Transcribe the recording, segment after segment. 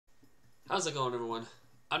How's it going, everyone?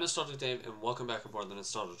 I'm Nostalgic Dave, and welcome back aboard the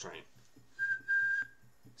Nostalgia Train.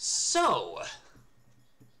 So,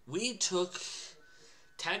 we took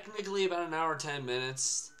technically about an hour 10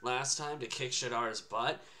 minutes last time to kick Shadar's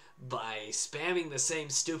butt by spamming the same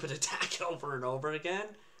stupid attack over and over again.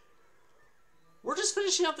 We're just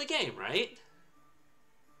finishing up the game, right?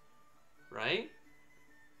 Right?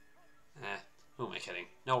 Who am I kidding?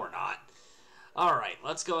 No, we're not. Alright,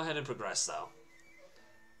 let's go ahead and progress, though.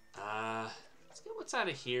 Let's get what's out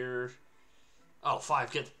of here. Oh,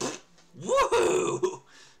 5, get... Woohoo!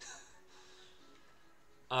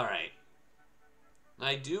 Alright.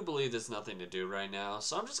 I do believe there's nothing to do right now,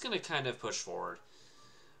 so I'm just going to kind of push forward.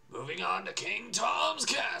 Moving on to King Tom's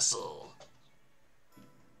Castle.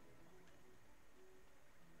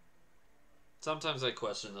 Sometimes I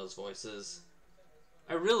question those voices.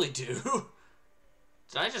 I really do.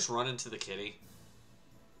 Did I just run into the kitty?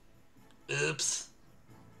 Oops.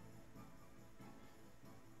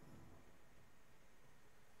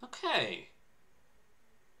 Okay.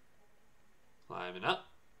 Climbing up.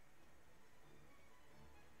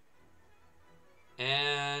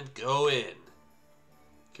 And go in.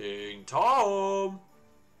 King Tom!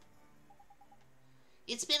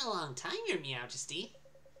 It's been a long time, Your Majesty.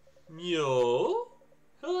 Yo?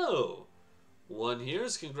 Hello. One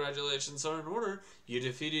here's congratulations are in order. You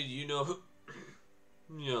defeated you-know-who...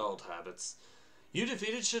 Your old habits. You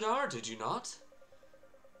defeated Shadar, did you not?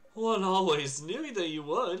 One always knew that you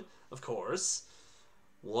would, of course.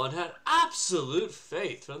 One had absolute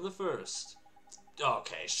faith from the first.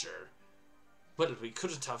 Okay, sure. But we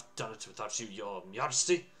couldn't have done it without you, Your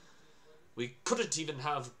Majesty. We couldn't even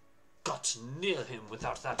have got near him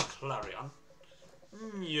without that clarion.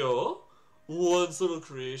 Yo, one's little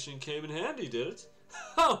creation came in handy, did it?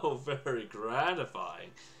 Oh, very gratifying.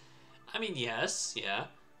 I mean, yes, yeah,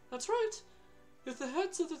 that's right. If the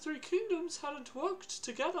heads of the three kingdoms hadn't worked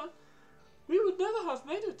together, we would never have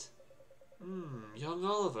made it. Young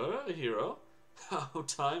Oliver, a hero. How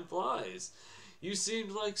time flies. You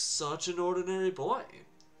seemed like such an ordinary boy.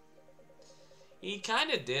 He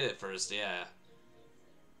kinda did at first, yeah.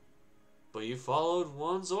 But you followed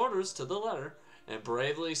one's orders to the letter and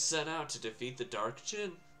bravely set out to defeat the Dark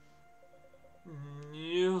Jinn.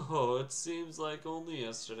 Yo, it seems like only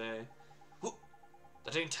yesterday.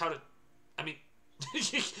 That ain't how to... I mean...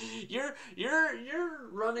 you're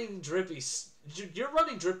running drippy. You're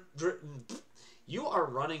running drip. You are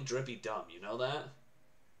running drippy dumb. You know that?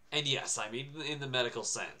 And yes, I mean in the medical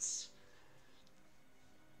sense.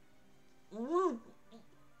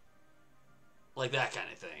 Like that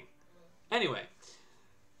kind of thing. Anyway,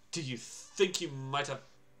 do you think you might have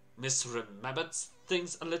misremembered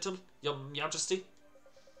things a little, Your Majesty?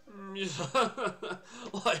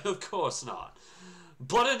 Why, of course not.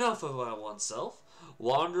 But enough about oneself.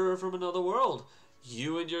 Wanderer from another world,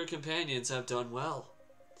 you and your companions have done well.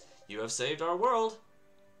 You have saved our world.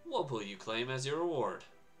 What will you claim as your reward?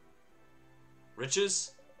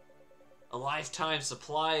 Riches? A lifetime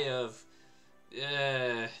supply of...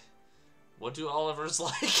 what do Olivers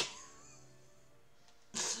like?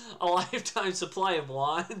 A lifetime supply of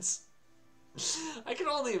wands? I can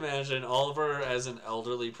only imagine Oliver as an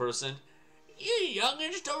elderly person. You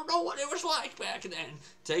youngins don't know what it was like back then.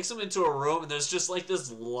 Takes him into a room and there's just like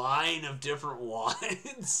this line of different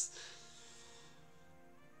wands.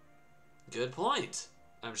 Good point.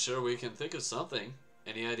 I'm sure we can think of something.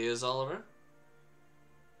 Any ideas, Oliver?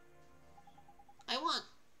 I want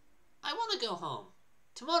to go home.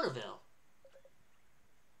 To Motorville.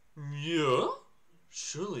 Yeah?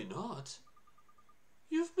 Surely not.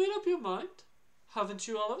 You've made up your mind, haven't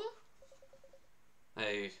you, Oliver?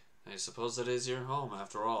 I suppose it is your home,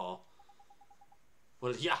 after all.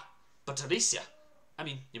 Well, yeah, but Alicia, I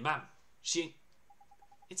mean, your mom, she ain't...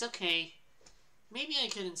 It's okay. Maybe I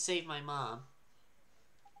couldn't save my mom.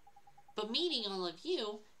 But meeting all of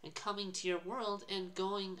you and coming to your world and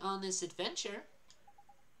going on this adventure,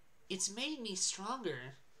 it's made me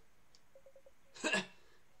stronger.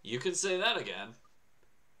 You can say that again.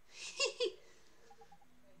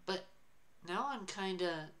 But now I'm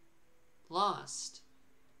kinda lost.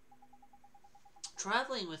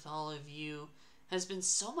 Traveling with all of you has been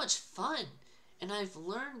so much fun, and I've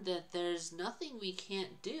learned that there's nothing we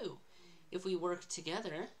can't do if we work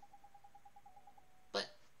together. But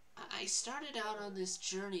I started out on this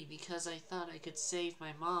journey because I thought I could save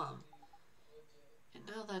my mom. And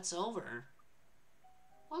now that's over.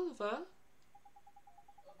 Oliver?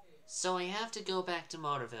 So I have to go back to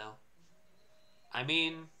Motorville. I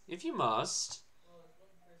mean, if you must.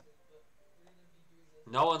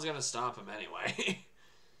 No one's gonna stop him anyway.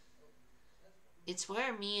 It's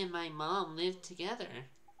where me and my mom lived together.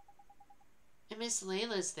 And Miss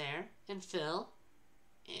Layla's there, and Phil,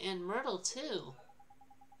 and Myrtle too.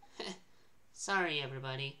 Sorry,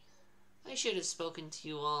 everybody. I should have spoken to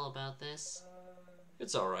you all about this.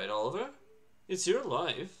 It's alright, Oliver. It's your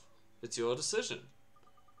life. It's your decision.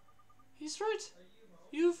 He's right.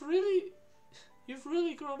 You've really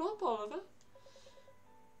grown up, Oliver.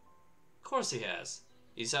 Of course he has.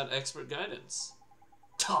 He's had expert guidance.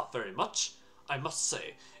 Not very much, I must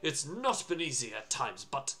say. It's not been easy at times,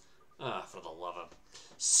 but... for the love of...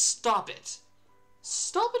 Stop it!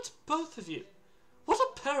 Stop it, both of you! What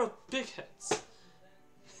a pair of big heads!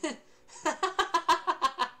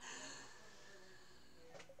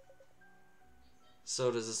 So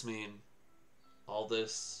does this mean all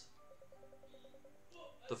this,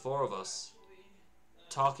 the four of us,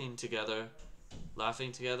 talking together,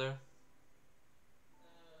 laughing together,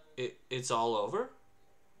 it's all over?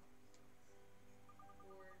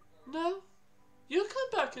 No? You'll come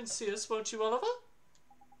back and see us, won't you, Oliver?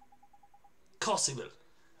 Of course he will.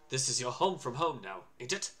 This is your home from home now,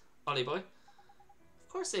 ain't it, Ollie boy? Of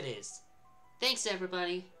course it is. Thanks,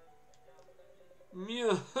 everybody.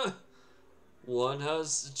 Mew. One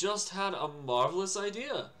has just had a marvelous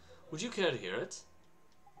idea. Would you care to hear it?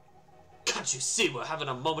 Can't you see we're having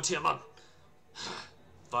a moment here, man?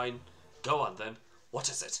 Fine. Go on, then. What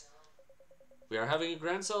is it? We are having a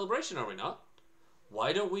grand celebration, are we not?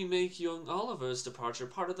 Why don't we make young Oliver's departure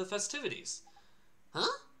part of the festivities?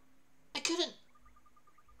 Huh? I couldn't...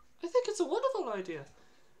 I think it's a wonderful idea.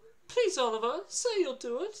 Please, Oliver, say you'll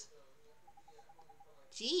do it.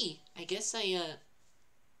 Gee, I guess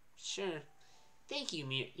Sure. Thank you,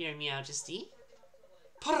 Your Majesty.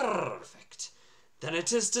 Perfect. Then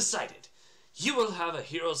it is decided. You will have a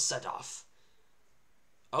hero's send-off.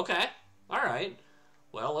 Okay. Alright.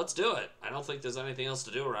 Well, let's do it. I don't think there's anything else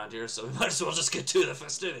to do around here, so we might as well just get to the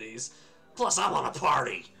festivities. Plus, I want a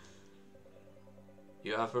party.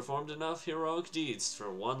 You have performed enough heroic deeds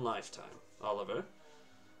for one lifetime, Oliver.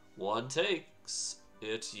 One takes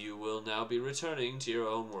it. You will now be returning to your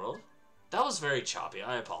own world. That was very choppy.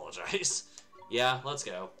 I apologize. Yeah, let's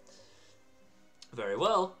go. Very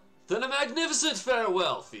well. Then a magnificent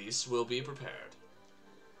farewell feast will be prepared.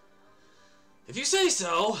 If you say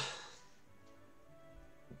so.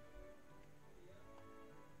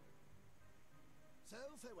 So,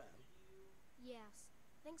 farewell. Yes.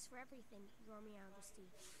 Thanks for everything, Your Majesty.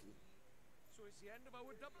 So it's the end of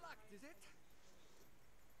our double act, is it?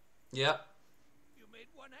 Yep. You made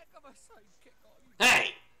one heck of a sidekick, Ollie.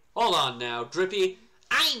 Hey! Hold on now, Drippy.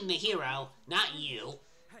 I'm the hero, not you.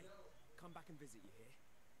 Hey, come back and visit you here.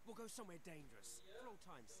 We'll go somewhere dangerous, for all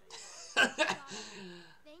time's sake.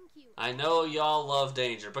 Thank you. I know y'all love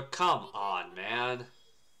danger, but come on, man.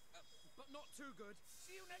 But not too good.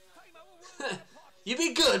 See you next time, our world apart. You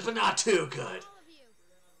be good, but not too good. All of you.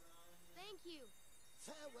 Thank you.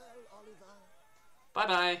 Farewell, Oliver.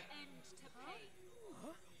 Bye-bye. End to pay.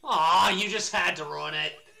 Aw, you just had to ruin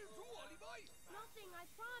it. What did you do, Ollie boy? Nothing, I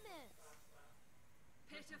promise.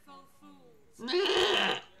 Pitiful fools.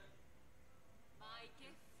 Nah. My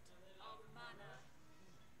gift of mana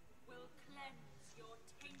will cleanse your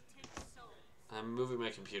tainted souls. I'm moving my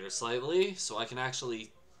computer slightly so I can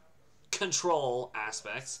actually control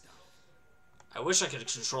aspects. I wish I could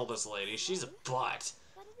control this lady. She's a butt.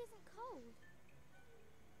 But it isn't cold.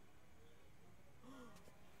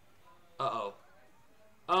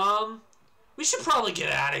 We should probably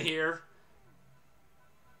get out of here.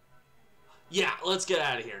 Yeah, let's get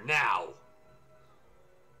out of here now.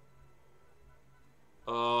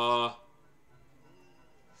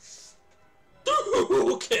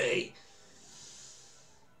 Okay.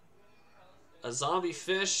 A zombie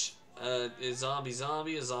fish, a zombie,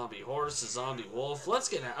 a zombie horse, a zombie wolf. Let's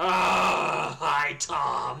get out. Hi,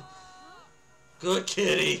 Tom. Good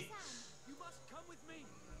kitty. You must come with me.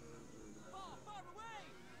 Far, far away.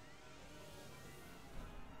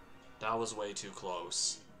 That was way too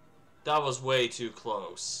close. That was way too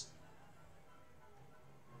close.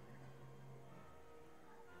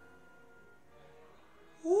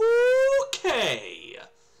 Okay.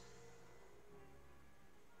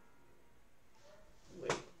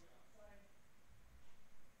 Wait.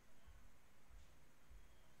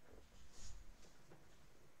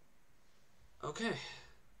 Okay.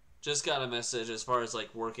 Just got a message as far as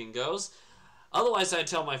like working goes. Otherwise I'd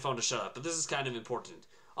tell my phone to shut up, but this is kind of important.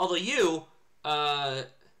 Although you,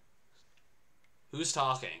 who's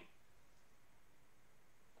talking?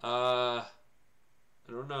 I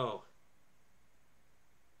don't know.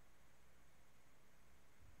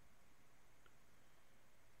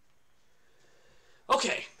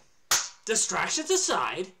 Okay. Distractions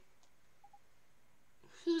aside.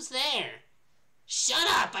 Who's there? Shut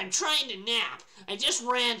up! I'm trying to nap. I just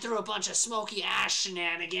ran through a bunch of smoky ash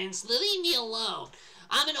shenanigans. Leave me alone.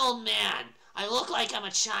 I'm an old man. I look like I'm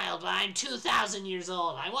a child, but I'm 2,000 years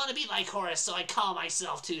old. I want to be like Horace, so I call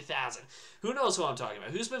myself 2,000. Who knows who I'm talking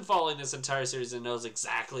about? Who's been following this entire series and knows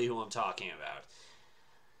exactly who I'm talking about?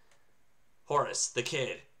 Horace, the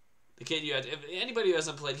kid. The kid you had... If anybody who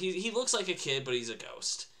hasn't played... He looks like a kid, but he's a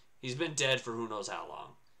ghost. He's been dead for who knows how long.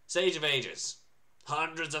 Sage of Ages.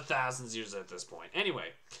 Hundreds of thousands of years at this point. Anyway.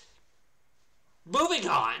 Moving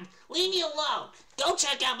on. Leave me alone. Go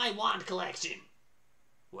check out my wand collection.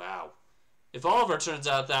 Wow. If Oliver turns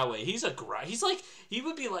out that way, he's like, he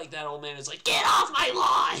would be like that old man who's like, get off my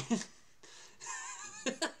lawn!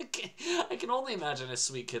 I can only imagine a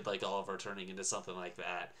sweet kid like Oliver turning into something like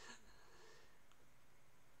that.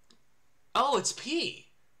 Oh, it's P.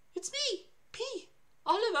 It's me, P.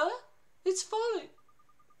 Oliver, it's falling.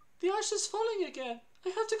 The ash is falling again. I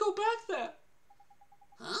have to go back there.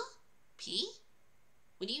 Huh? P?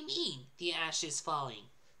 What do you mean, the ash is falling?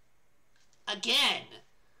 Again!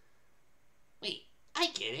 Wait, I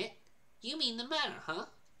get it. You mean the manor, huh?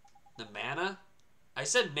 The mana? I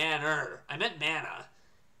said manor. I meant mana.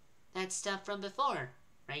 That stuff from before,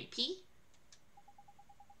 right, P?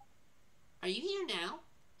 Are you here now,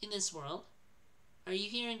 in this world? Are you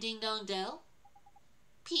here in Ding Dong Dell?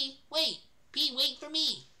 P, wait! P, wait for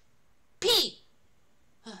me! P!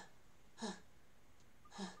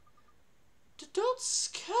 Don't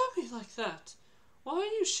scare me like that. Why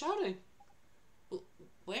are you shouting?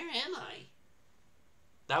 Where am I?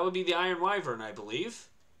 That would be the Iron Wyvern, I believe.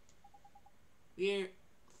 We're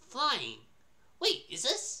flying. Wait, is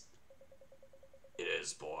this? It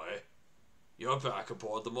is, boy. You're back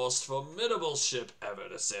aboard the most formidable ship ever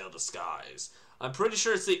to sail the skies. I'm pretty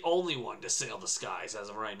sure it's the only one to sail the skies as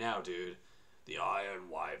of right now, dude. The Iron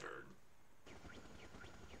Wyvern.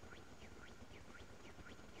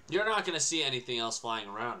 You're not going to see anything else flying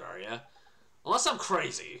around, are you? Unless I'm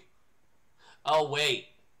crazy. Oh, wait.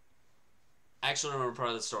 I actually remember part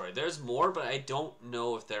of the story. There's more, but I don't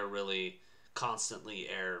know if they're really constantly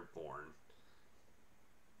airborne.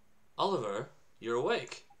 Oliver, you're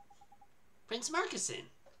awake. Prince Marcuson,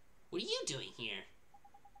 what are you doing here?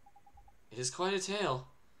 It is quite a tale.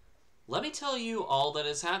 Let me tell you all that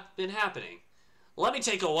has been happening. Let me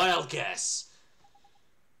take a wild guess.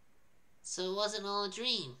 So it wasn't all a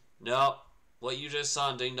dream? No. What you just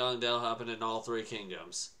saw in Ding Dong Dell happened in all three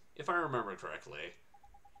kingdoms, if I remember correctly.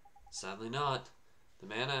 Sadly not. The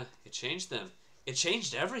mana, it changed them. It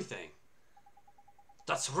changed everything.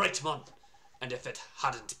 That's right, man. And if it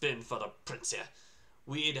hadn't been for the prince here,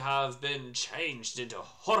 we'd have been changed into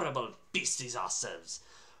horrible beasties ourselves.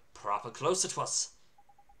 Proper close it was.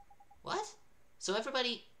 What? So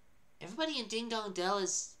everybody in Ding Dong Dell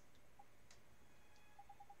is...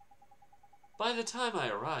 By the time I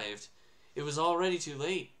arrived, it was already too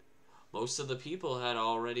late. Most of the people had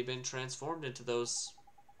already been transformed into those...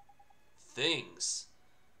 things.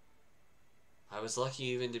 I was lucky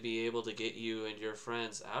even to be able to get you and your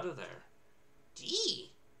friends out of there.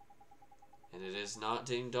 Gee. And it is not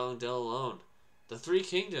Ding Dong Dell alone. The three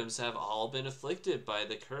kingdoms have all been afflicted by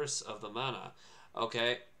the curse of the mana.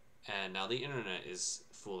 Okay, and now the internet is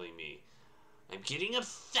fooling me. I'm getting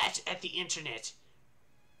upset at the internet.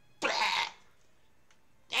 Blah!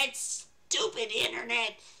 That stupid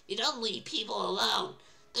internet! You don't leave people alone.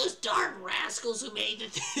 Those darn rascals who made the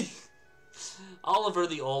thing. Oliver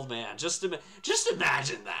the old man. Just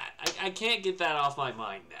imagine that. I can't get that off my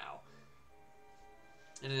mind now.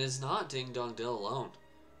 And it is not Ding Dong Dell alone.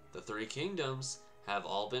 The three kingdoms have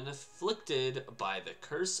all been afflicted by the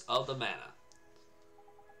curse of the mana.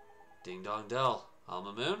 Ding Dong Dell,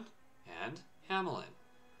 Alma Moon, and Hamelin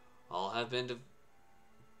all have been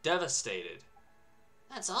devastated.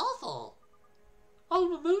 That's awful.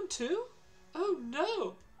 Alma Moon too? Oh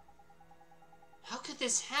no. How could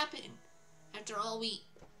this happen? After all we,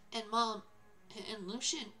 and Mom, and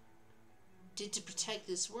Lucian did to protect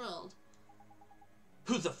this world.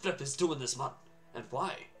 Who the flip is doing this, man? And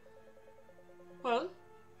why? Well,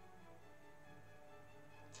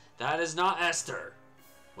 that is not Esther.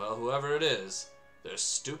 Well, whoever it is, they're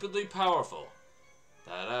stupidly powerful.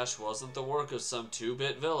 That ash wasn't the work of some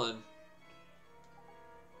 2-bit villain.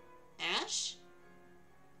 Ash?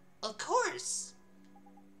 Of course.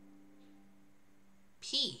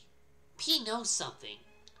 P knows something.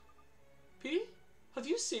 P? Have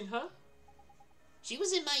you seen her? She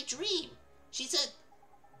was in my dream. She said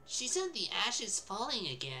the ash is falling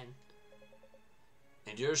again.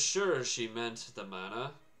 And you're sure she meant the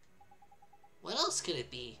mana? What else could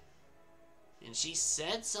it be? And she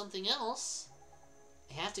said something else.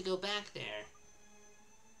 I have to go back there.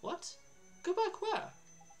 What? Go back where?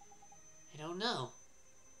 I don't know.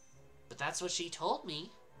 But that's what she told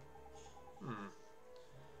me.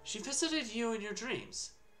 She visited you in your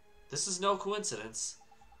dreams. This is no coincidence.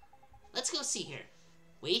 Let's go see her.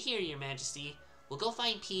 Wait here, Your Majesty. We'll go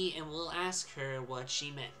find P and we'll ask her what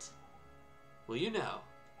she meant. Will you now?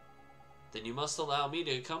 Then you must allow me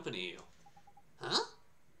to accompany you. Huh?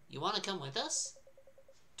 You want to come with us?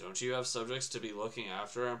 Don't you have subjects to be looking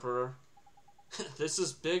after, Emperor? This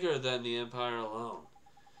is bigger than the Empire alone.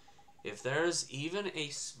 If there's even a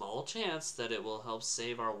small chance that it will help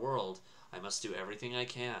save our world, I must do everything I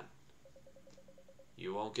can.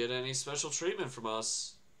 You won't get any special treatment from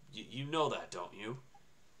us. You know that, don't you?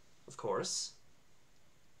 Of course.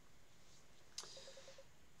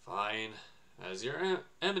 Fine. As your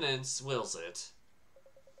eminence wills it.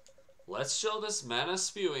 Let's show this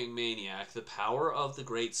mana-spewing maniac the power of the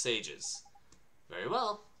great sages. Very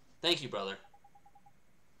well. Thank you, brother.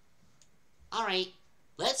 Alright,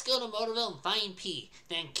 let's go to Motorville and find P.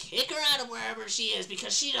 Then kick her out of wherever she is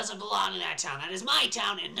because she doesn't belong in that town. That is my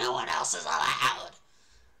town and no one else is allowed.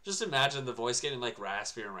 Just imagine the voice getting like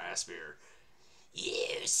raspier and raspier.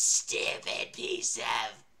 You stupid piece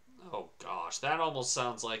of... Oh gosh, that almost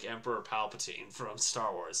sounds like Emperor Palpatine from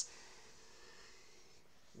Star Wars.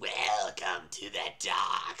 Welcome to the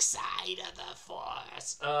dark side of the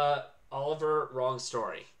Force. Oliver, wrong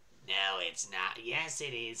story. No, it's not. Yes,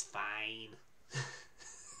 it is. Fine.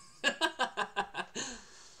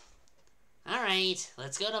 Alright,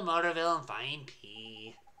 let's go to Motorville and find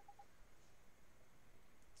P.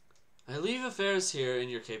 I leave affairs here in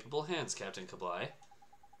your capable hands, Captain Kablai.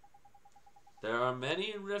 There are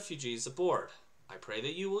many refugees aboard. I pray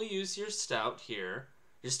that you will use your stout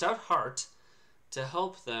heart, to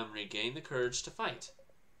help them regain the courage to fight.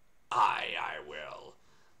 I will.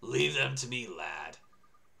 Leave them to me, lad.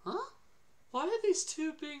 Huh? Why are these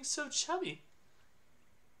two being so chummy?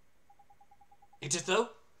 Ain't it though?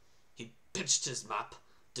 He pitched his map,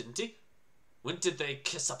 didn't he? When did they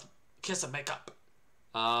kiss and make up?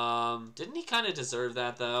 Didn't he kind of deserve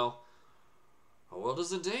that, though? Our world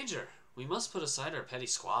is in danger. We must put aside our petty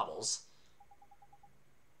squabbles.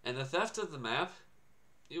 And the theft of the map?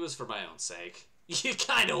 It was for my own sake. It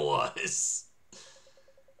kinda was.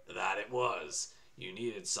 That it was. You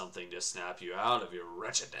needed something to snap you out of your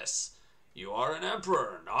wretchedness. You are an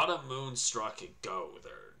emperor, not a moonstruck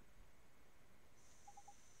goatherd.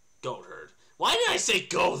 Goatherd. Why did I say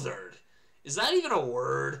goatherd? Is that even a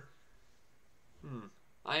word?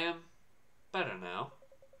 I am better now.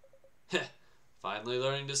 Heh. Finally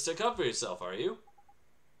learning to stick up for yourself, are you?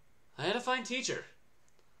 I had a fine teacher.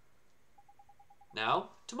 Now,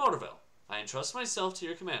 to Motorville. I entrust myself to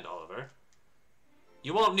your command, Oliver.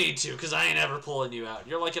 You won't need to, because I ain't ever pulling you out.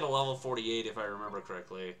 You're like at a level 48, if I remember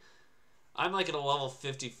correctly. I'm like at a level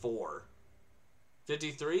 54.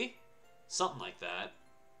 53? Something like that.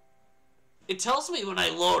 It tells me when I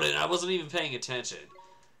load it. I wasn't even paying attention.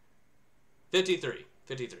 53.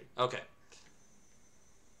 53. Okay.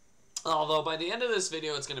 Although, by the end of this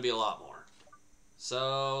video, it's going to be a lot more.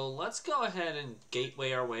 So, let's go ahead and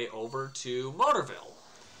gateway our way over to Motorville.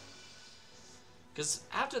 Because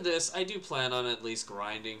after this, I do plan on at least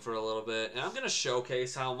grinding for a little bit. And I'm going to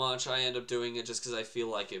showcase how much I end up doing it just because I feel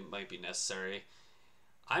like it might be necessary.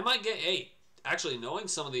 I might get 8. Actually, knowing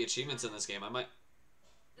some of the achievements in this game, I might...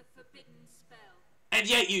 The forbidden spell. And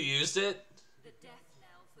yet you used it? The death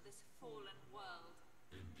knell for this fallen world.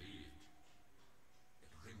 Indeed.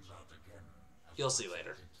 It rings out again. You'll see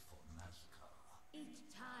later. Each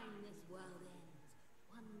time this world ends,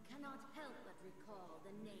 one cannot help but recall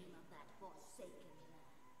the name of that forsaken man.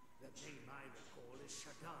 The name I recall is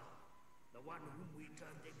Shadar, the one whom we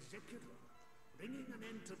turned executor. Bringing an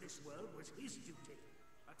end to this world was his duty.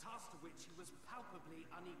 A task to which he was palpably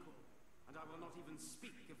unequal, and I will not even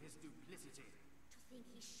speak of his duplicity. To think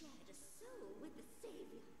he shared a soul with the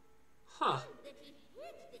Savior. Huh. And that he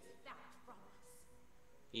hid this fact from us.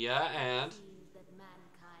 Yeah, and... Seems that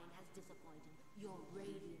mankind has disappointed your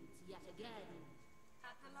radiance yet again.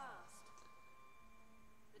 At the last,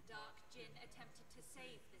 the Dark Djinn attempted to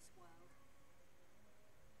save this world.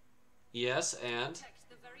 Yes, and... Protect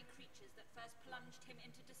the very creatures that first plunged him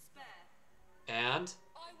into despair. And...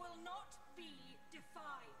 I will not be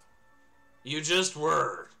defied. You just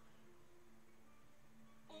were.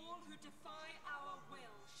 All who defy our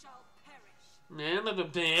will shall perish. Blah, blah, blah,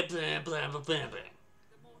 blah, blah, blah, blah, blah.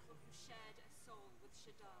 The mortal who shared a soul with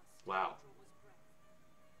Shadar still Wow. draws breath.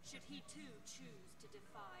 Should he too choose to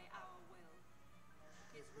defy our will,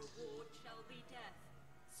 his reward shall be death,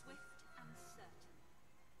 swift and certain.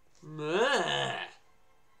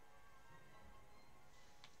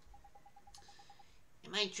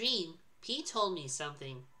 In my dream, P told me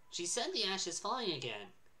something. She said the ash is falling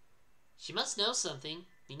again. She must know something.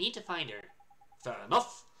 We need to find her. Fair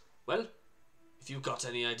enough. Well, if you've got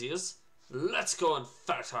any ideas, let's go and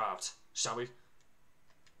ferret her out, shall we?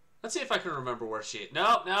 Let's see if I can remember where she is.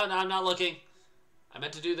 No, I'm not looking. I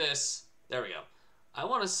meant to do this. There we go. I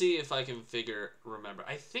want to see if I can remember.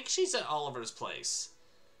 I think she's at Oliver's place.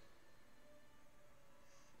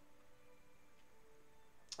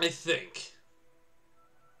 I think.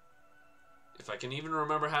 If I can even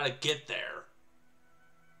remember how to get there.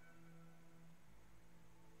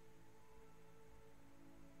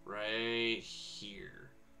 Right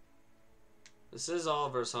here. This is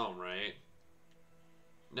Oliver's home, right?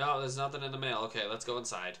 No, there's nothing in the mail. Okay, let's go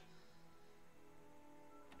inside.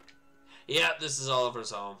 Yep, this is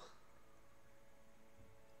Oliver's home.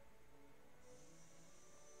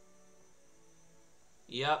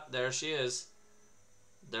 Yep, there she is.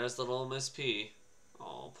 There's little Miss P.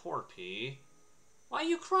 Oh, poor P. Why are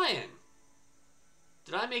you crying?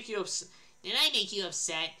 Did I make you upset? Did I make you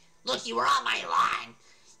upset? Look, you were on my lawn.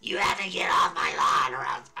 You have to get off my lawn or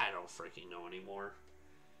else... I don't freaking know anymore.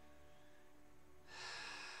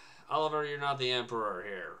 Oliver, you're not the emperor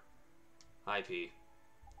here. Hi, P.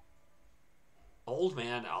 Old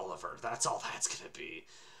man Oliver. That's all that's gonna be.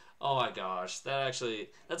 Oh my gosh. That's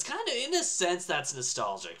kind of, in a sense, that's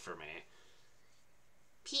nostalgic for me.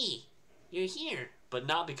 P, you're here. But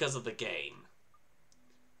not because of the game.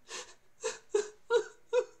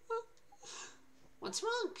 What's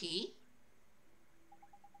wrong, P?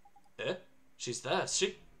 Eh? She's there, is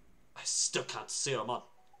she? I still can't see her, man.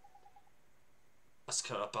 Ask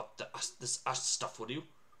her about this ash stuff, will you?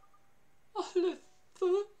 Oliver.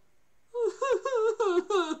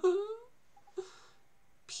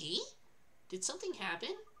 P? Did something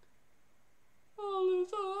happen?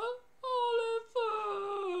 Oliver.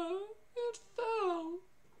 It fell.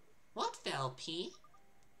 What fell, P?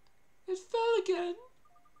 It fell again.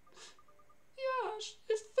 Yash,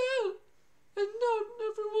 it fell. And now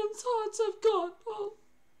everyone's hearts have gone all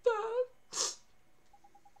bad.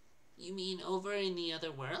 You mean over in the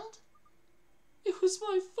other world? It was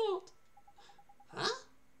my fault. Huh?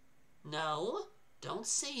 No, don't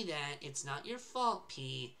say that. It's not your fault,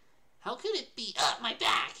 P. How could it be? My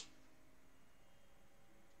back!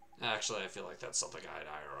 Actually, I feel like that's something I'd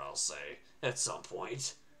IRL say at some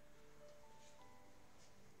point.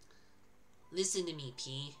 Listen to me,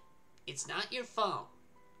 P. It's not your fault.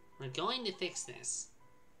 We're going to fix this.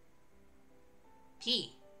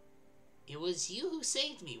 P, it was you who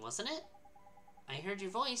saved me, wasn't it? I heard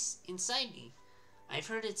your voice inside me. I've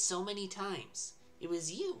heard it so many times. It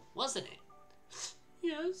was you, wasn't it?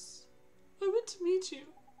 Yes, I went to meet you.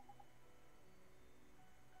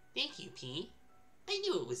 Thank you, P. I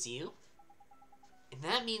knew it was you. And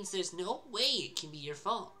that means there's no way it can be your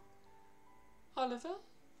fault. Oliver?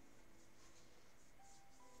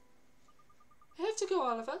 I have to go,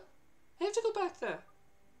 Oliver. I have to go back there.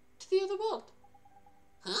 To the other world.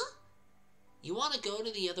 Huh? You want to go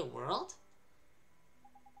to the other world?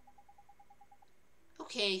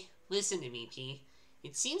 Okay, listen to me, P.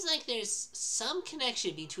 It seems like there's some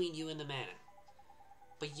connection between you and the man.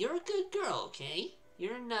 But you're a good girl, okay?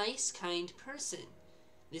 You're a nice, kind person.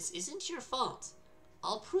 This isn't your fault.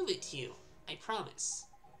 I'll prove it to you. I promise.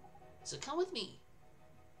 So come with me.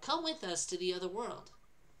 Come with us to the other world.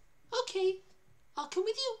 Okay, I'll come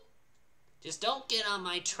with you. Just don't get on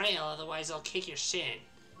my trail, otherwise I'll kick your shin.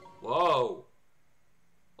 Whoa.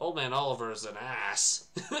 Old man Oliver's an ass.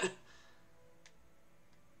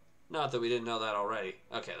 Not that we didn't know that already.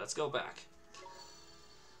 Okay, let's go back.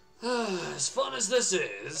 As fun as this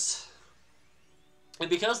is... And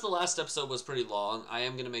because the last episode was pretty long, I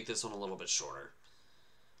am going to make this one a little bit shorter.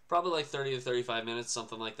 Probably like 30 to 35 minutes,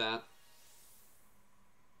 something like that.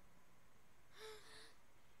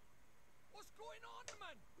 What's going on,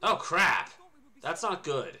 man? Oh, crap! That's not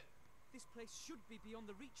good. This place should be beyond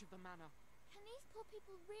the reach of the manor. Can these poor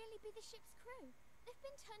people really be the ship's crew? They've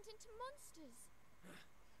been turned into monsters.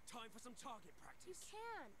 Time for some target You practice.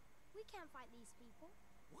 can't. We can't fight these people.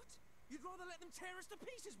 What? You'd rather let them tear us to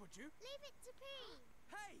pieces, would you? Leave it to P.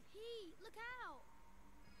 Hey! P, look out.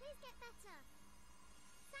 Please get better.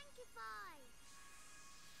 Sanctify.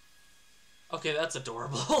 Okay, that's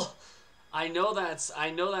adorable. I know that's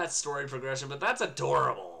story progression, but that's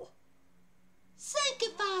adorable.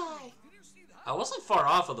 Sanctify! Did you see that? I wasn't far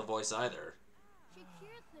off of the voice either. She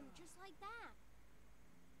cured them just like that.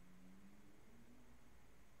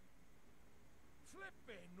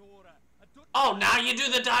 Flippin' Nora. Oh, now you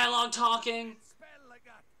do the dialogue talking? Spell like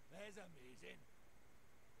that. That's amazing.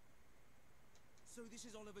 So this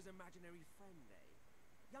is Oliver's imaginary friend, eh?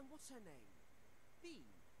 Young, what's her name? B,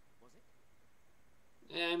 was it?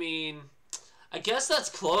 I mean, I guess that's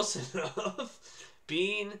close enough.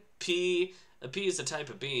 Bean, pea. A pea is a type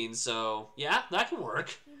of bean, so yeah, that can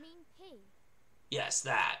work. You mean P? Yes,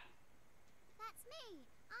 that. That's me.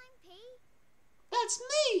 I'm P. That's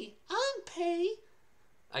me. I'm P.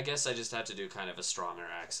 I guess I just had to do kind of a stronger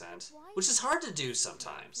accent, Why which is did hard to you do do that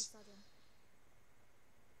sometimes. all of a sudden?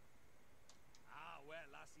 Well,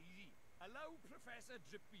 that's easy. Allow Professor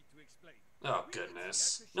Drippy to explain. Oh,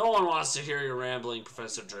 goodness. No one wants to hear your rambling,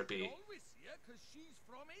 Professor Drippy. Always see her 'cause she's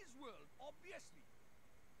from his world, obviously.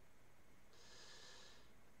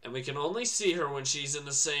 And we can only see her when she's in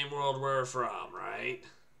the same world we're from, right?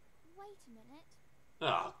 Wait a minute.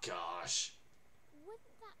 Oh, gosh.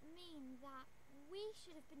 Wouldn't that mean that we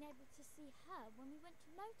should have been able to see her when we went to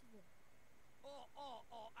Motorville?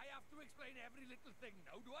 I have to explain every little thing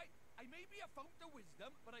now, do I? I may be a fount of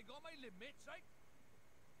wisdom, but I got my limits, right?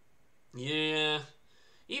 Yeah.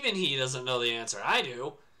 Even he doesn't know the answer. I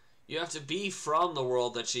do. You have to be from the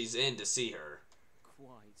world that she's in to see her.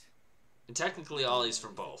 Quite. And technically Ollie's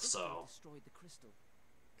from both, so... Destroyed the crystal.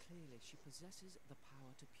 Clearly, she possesses the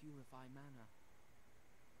power to purify mana.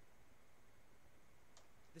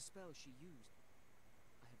 The spell she used,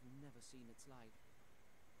 I have never seen its like.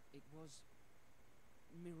 It was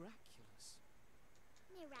miraculous.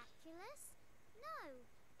 Miraculous? No,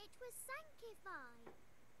 it was Sanctify.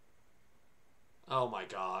 Oh my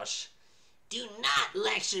gosh. Do not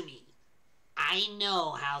lecture me. I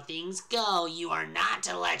know how things go. You are not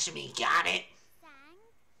to lecture me, got it?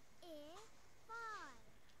 Sanctify.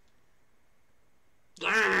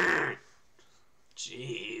 Grrr.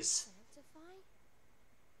 Jeez. Sanctify?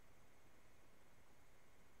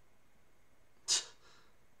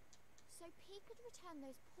 So P could return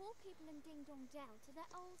those poor people in Ding Dong Dell to their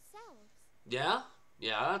old selves. Yeah?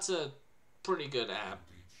 Yeah, that's a pretty good app.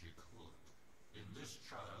 Indeed she could. In this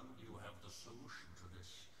child, you have the solution to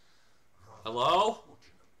this. Rather Hello?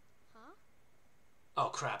 unfortunate. Huh? Oh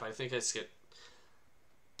crap, I think I skipped.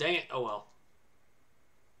 Dang it, oh well.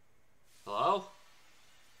 Hello?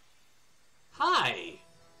 Hi!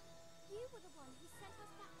 You were the one who sent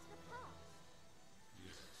us back to the past.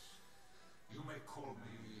 Yes. You may call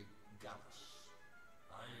me Gallus.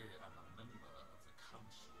 I am a member of the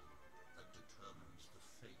council that determines the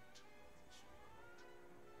fate of this world.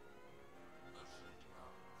 The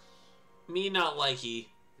Zodiacs. Me not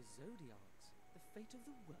likey. The Zodiacs? The fate of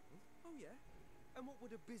the world? Oh, yeah? And what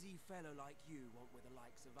would a busy fellow like you want with the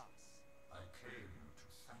likes of us? I came to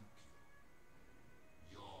thank you.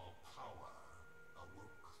 Your power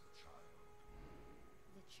awoke the child.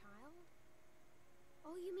 The child?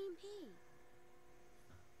 Oh, you mean P?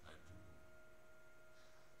 I do.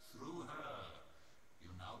 Through her,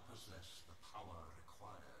 you now possess the power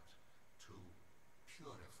required to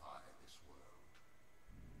purify this world.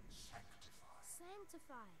 Sanctify.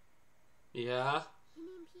 Sanctify. Yeah? You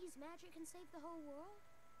mean P's magic can save the whole world?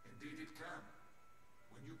 Indeed it can.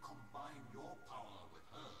 When you combine your power with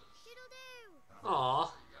hers. Diddle-doo! Aw,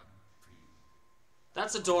 Young P.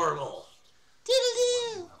 that's adorable.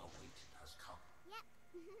 Diddle-doo. You have awaited has come. Yep.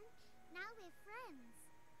 Now we're friends.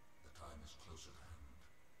 The time is close at hand.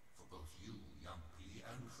 For both you, young P,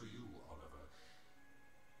 and for you, Oliver.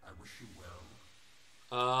 I wish you well.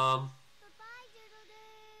 Bye-bye,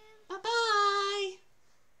 Diddle-doo! Bye-bye.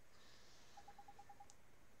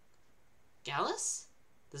 Gallus?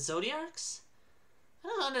 The Zodiacs? I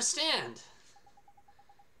don't understand.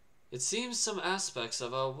 It seems some aspects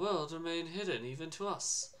of our world remain hidden even to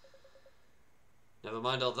us. Never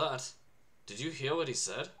mind all that. Did you hear what he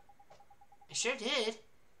said? I sure did.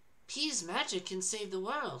 P's magic can save the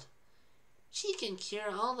world. She can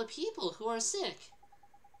cure all the people who are sick.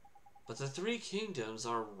 But the three kingdoms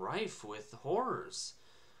are rife with horrors.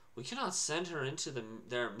 We cannot send her into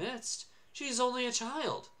their midst. She is only a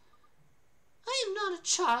child. I am not a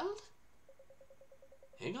child.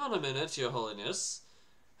 Hang on a minute, Your Holiness.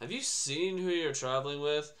 Have you seen who you're traveling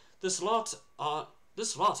with? This lot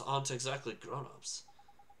aren't exactly grown-ups.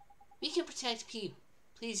 We can protect P.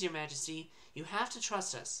 Please, Your Majesty, you have to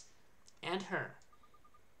trust us. And her.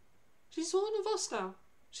 She's one of us now.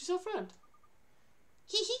 She's our friend.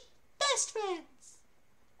 Hee hee. Best friends.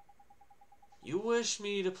 You wish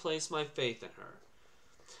me to place my faith in her.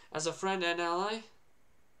 As a friend and ally?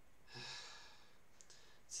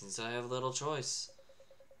 Since I have little choice.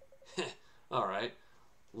 Alright.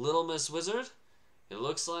 Little Miss Wizard, it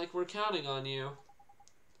looks like we're counting on you.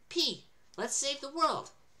 P, let's save the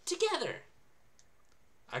world. Together.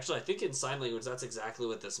 Actually, I think in sign language that's exactly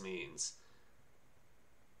what this means.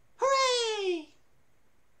 Hooray!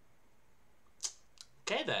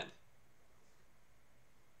 Okay then.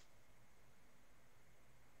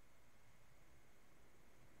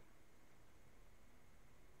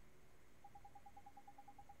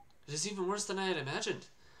 It is even worse than I had imagined.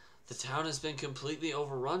 The town has been completely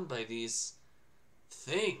overrun by these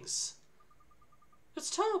things.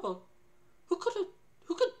 It's terrible. Who could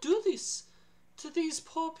do this to these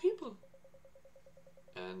poor people?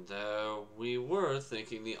 And we were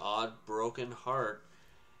thinking the odd broken heart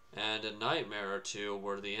and a nightmare or two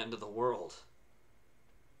were the end of the world.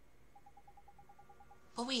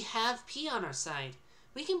 But we have P on our side.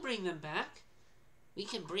 We can bring them back. We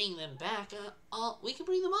can bring them back. We can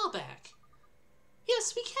bring them all back.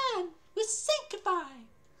 Yes, we can. We'll say goodbye.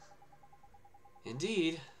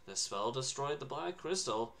 Indeed, the spell destroyed the black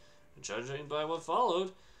crystal, and judging by what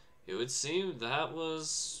followed, it would seem that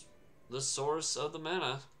was the source of the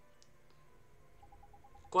mana.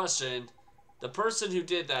 Question: the person who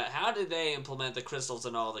did that, how did they implement the crystals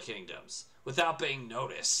in all the kingdoms without being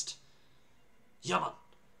noticed? Yaman,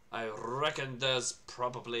 I reckon there's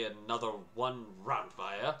probably another one round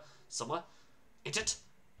by here somewhere. Ain't it?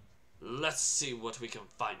 Let's see what we can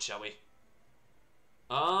find, shall we?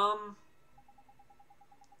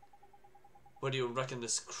 What do you reckon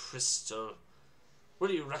this crystal? What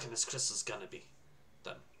do you reckon this crystal's gonna be?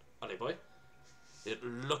 Then, Ollie boy, it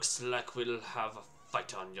looks like we'll have a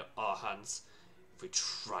fight on our hands if we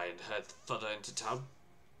try and head further into town.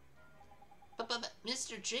 But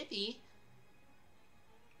Mr. Drippy,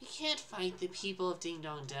 we can't fight the people of Ding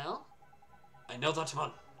Dong Dell. I know that,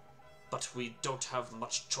 man, but we don't have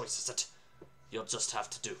much choice, is it? You'll just have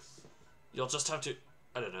to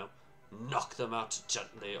I don't know, knock them out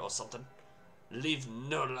gently or something. Leave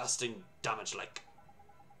no lasting damage, like.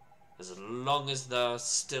 As long as they're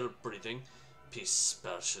still breathing, peace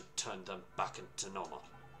spell should turn them back into normal.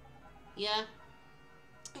 Yeah,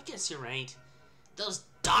 I guess you're right. Those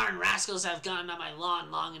darn rascals have gotten on my lawn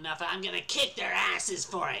long enough, and I'm gonna kick their asses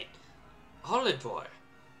for it. Hold it, boy.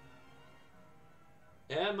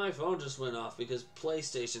 And my phone just went off because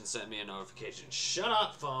PlayStation sent me a notification. Shut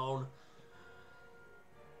up, phone.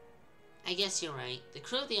 I guess you're right. The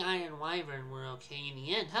crew of the Iron Wyvern were okay in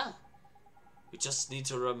the end, huh? We just need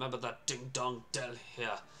to remember that Ding Dong Dell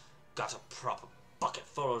here got a proper bucket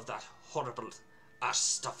full of that horrible ash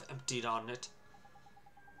stuff emptied on it.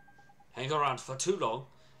 Hang around for too long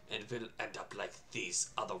and we'll end up like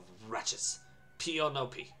these other wretches. P or no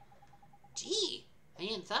P. Gee, I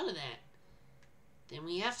hadn't thought of that. Then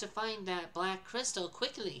we have to find that black crystal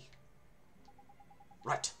quickly.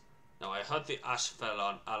 Right. Now I heard the ash fell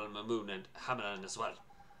on Al Mamoon and Hamalan as well.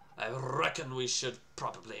 I reckon we should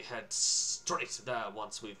probably head straight there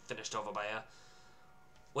once we've finished over by here.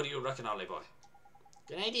 What do you reckon, Ollie boy?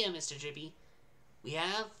 Good idea, Mr. Drippy. We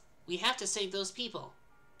have to save those people.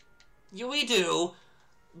 Yeah, we do.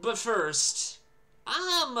 But first,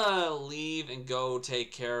 I'm gonna leave and go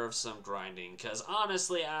take care of some grinding, because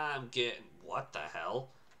honestly, I'm getting... What the hell?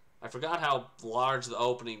 I forgot how large the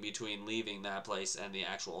opening between leaving that place and the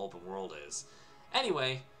actual open world is.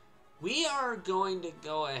 Anyway, we are going to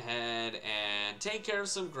go ahead and take care of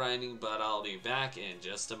some grinding, but I'll be back in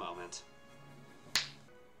just a moment.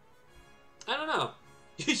 I don't know.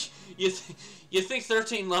 You think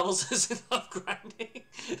 13 levels is enough grinding?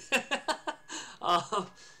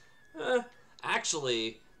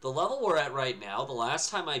 Actually, the level we're at right now, the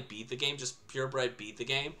last time I beat the game, just purebred beat the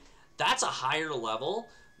game, that's a higher level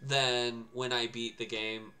than when I beat the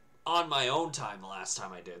game on my own time the last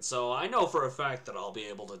time I did. So I know for a fact that I'll be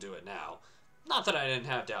able to do it now. Not that I didn't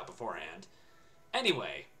have doubt beforehand.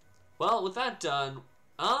 Anyway, well, with that done,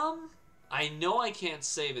 I know I can't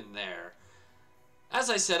save in there. As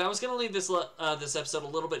I said, I was going to leave this episode a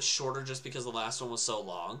little bit shorter just because the last one was so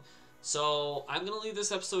long. So I'm going to leave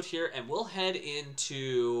this episode here, and we'll head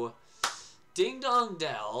into Ding Dong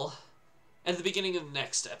Dell at the beginning of the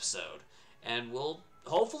next episode. And we'll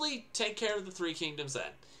hopefully take care of the Three Kingdoms then.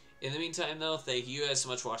 In the meantime, though, thank you guys so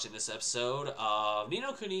much for watching this episode of Ni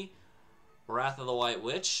no Kuni, Wrath of the White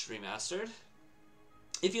Witch Remastered.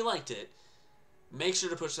 If you liked it, make sure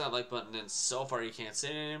to push that like button, and so far you can't say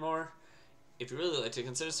it anymore. If you really like to,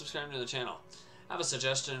 consider subscribing to the channel. Have a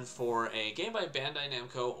suggestion for a game by Bandai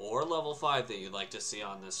Namco or Level 5 that you'd like to see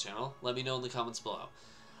on this channel, let me know in the comments below.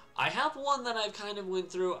 I have one that I've kind of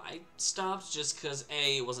went through. I stopped just because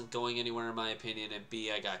A, it wasn't going anywhere in my opinion, and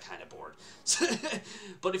B, I got kind of bored.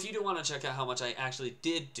 But if you do want to check out how much I actually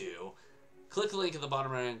did do, click the link in the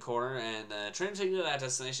bottom right hand corner and try to take you to that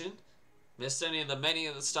destination. Missed any of the many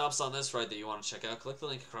of the stops on this ride that you want to check out, click the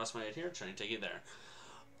link across my right here, try to take you there.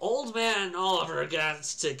 Old man Oliver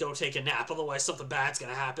gets to go take a nap, otherwise something bad's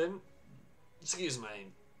gonna happen. Excuse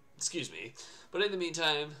me. But in the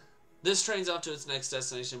meantime, this train's off to its next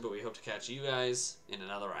destination, but we hope to catch you guys in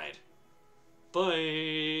another ride. Bye!